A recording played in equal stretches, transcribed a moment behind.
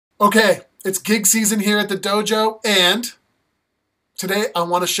Okay, it's gig season here at the dojo, and today I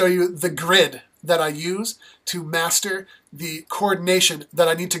want to show you the grid that I use to master the coordination that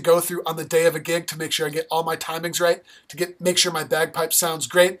I need to go through on the day of a gig to make sure I get all my timings right, to make sure my bagpipe sounds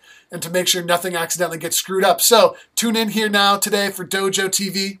great, and to make sure nothing accidentally gets screwed up. So tune in here now today for Dojo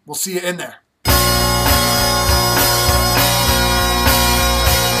TV. We'll see you in there.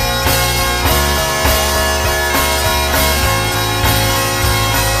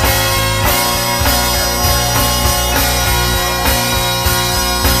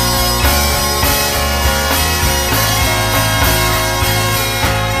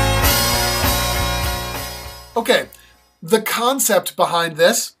 Okay, the concept behind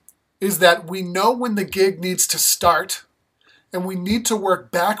this is that we know when the gig needs to start, and we need to work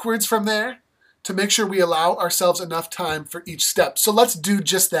backwards from there to make sure we allow ourselves enough time for each step. So let's do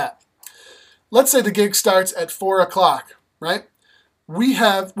just that. Let's say the gig starts at 4 o'clock, right? We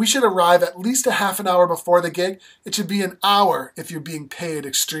should arrive at least a half an hour before the gig. It should be an hour if you're being paid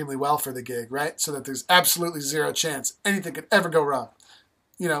extremely well for the gig, right? So that there's absolutely zero chance anything could ever go wrong.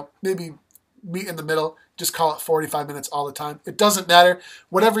 You know, maybe meet in the middle, just call it 45 minutes all the time. It doesn't matter.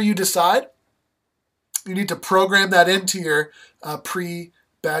 Whatever you decide, you need to program that into your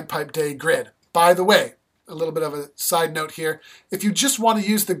pre-bagpipe day grid. By the way, a little bit of a side note here. If you just want to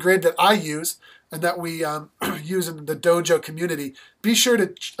use the grid that I use and that we use in the dojo community, be sure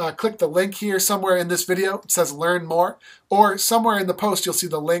to click the link here somewhere in this video. It says learn more, or somewhere in the post you'll see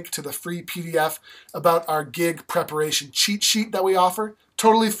the link to the free PDF about our gig preparation cheat sheet that we offer.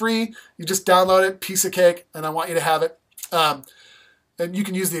 Totally free. You just download it, piece of cake, and I want you to have it. And you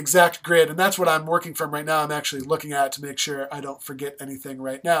can use the exact grid, and that's what I'm working from right now. I'm actually looking at it to make sure I don't forget anything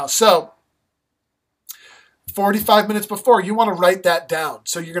right now. So 45 minutes before, you want to write that down.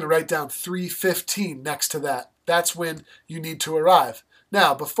 So you're going to write down 3:15 next to that. That's when you need to arrive.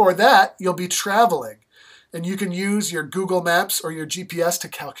 Now, before that, you'll be traveling. And you can use your Google Maps or your GPS to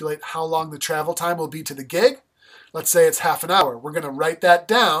calculate how long the travel time will be to the gig. Let's say it's half an hour. We're going to write that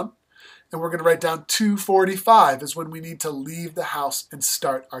down, and we're going to write down 2:45 is when we need to leave the house and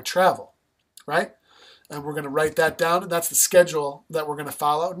start our travel, right? And we're going to write that down, and that's the schedule that we're going to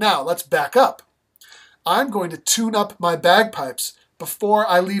follow. Now, let's back up. I'm going to tune up my bagpipes before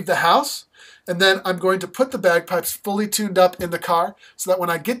I leave the house, and then I'm going to put the bagpipes fully tuned up in the car so that when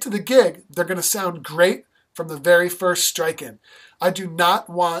I get to the gig, they're going to sound great from the very first strike-in. I do not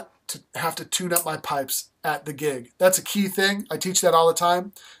want to have to tune up my pipes at the gig. That's a key thing. I teach that all the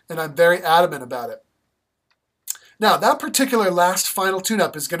time, and I'm very adamant about it. Now, that particular last final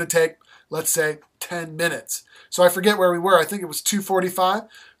tune-up is going to take, let's say, 10 minutes. So I forget where we were. I think it was 2:45.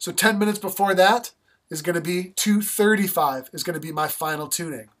 So 10 minutes before that is going to be 2:35 is going to be my final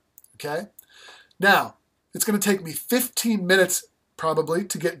tuning. Okay? Now, it's going to take me 15 minutes probably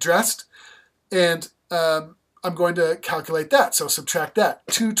to get dressed, and I'm going to calculate that. So subtract that.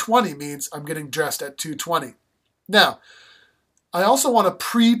 2:20 means I'm getting dressed at 2:20. Now, I also want to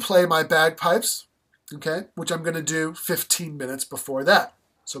pre-play my bagpipes, okay, which I'm going to do 15 minutes before that.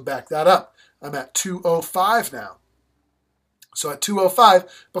 So back that up. I'm at 2:05 now. So at 2:05,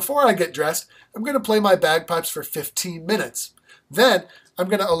 before I get dressed, I'm going to play my bagpipes for 15 minutes. Then I'm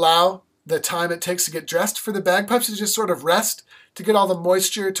going to allow the time it takes to get dressed for the bagpipes to just sort of rest, to get all the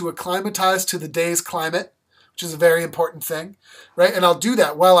moisture to acclimatize to the day's climate, which is a very important thing, right? And I'll do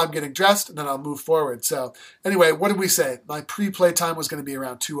that while I'm getting dressed, and then I'll move forward. So anyway, what did we say? My pre-play time was going to be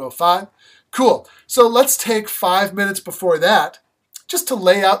around 2:05. Cool. So let's take 5 minutes before that just to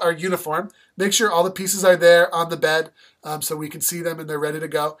lay out our uniform, make sure all the pieces are there on the bed so we can see them and they're ready to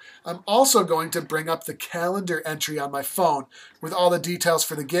go. I'm also going to bring up the calendar entry on my phone with all the details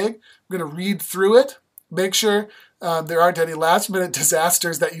for the gig. I'm going to read through it, make sure there aren't any last-minute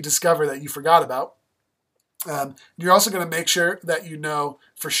disasters that you discover that you forgot about. You're also going to make sure that you know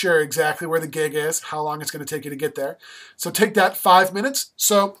for sure exactly where the gig is, how long it's going to take you to get there. So take that 5 minutes.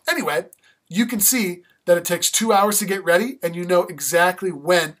 So anyway, you can see that it takes 2 hours to get ready, and you know exactly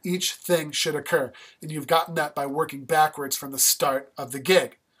when each thing should occur. And you've gotten that by working backwards from the start of the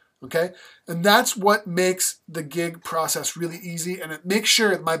gig. Okay? And that's what makes the gig process really easy, and it makes sure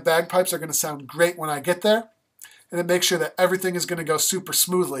that my bagpipes are going to sound great when I get there. And it makes sure that everything is going to go super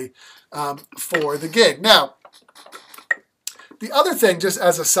smoothly for the gig. Now, the other thing, just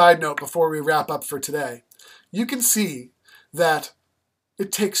as a side note before we wrap up for today, you can see that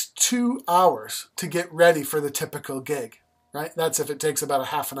it takes 2 hours to get ready for the typical gig, right? That's if it takes about a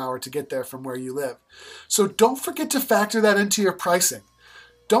half an hour to get there from where you live. So don't forget to factor that into your pricing.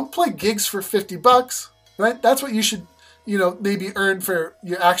 Don't play gigs for 50 bucks, right? That's what you should, maybe earn for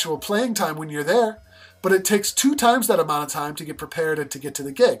your actual playing time when you're there. but it takes 2 times that amount of time to get prepared and to get to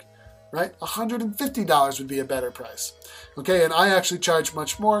the gig, right? $150 would be a better price. Okay, and I actually charge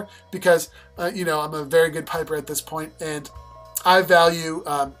much more because, I'm a very good piper at this point, and I value,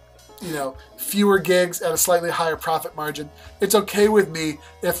 fewer gigs at a slightly higher profit margin. It's okay with me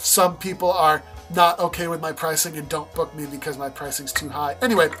if some people are not okay with my pricing and don't book me because my pricing's too high.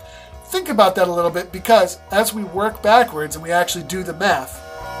 Anyway, think about that a little bit, because as we work backwards and we actually do the math,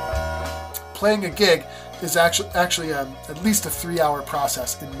 playing a gig is actually at least a 3-hour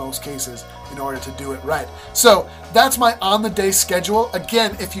process in most cases in order to do it right. So that's my on-the-day schedule.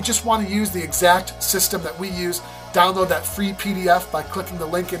 Again, if you just want to use the exact system that we use, download that free PDF by clicking the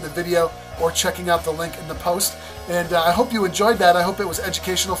link in the video or checking out the link in the post. And I hope you enjoyed that. I hope it was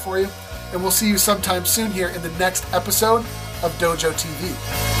educational for you. And we'll see you sometime soon here in the next episode of Dojo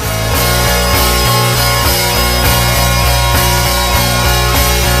TV.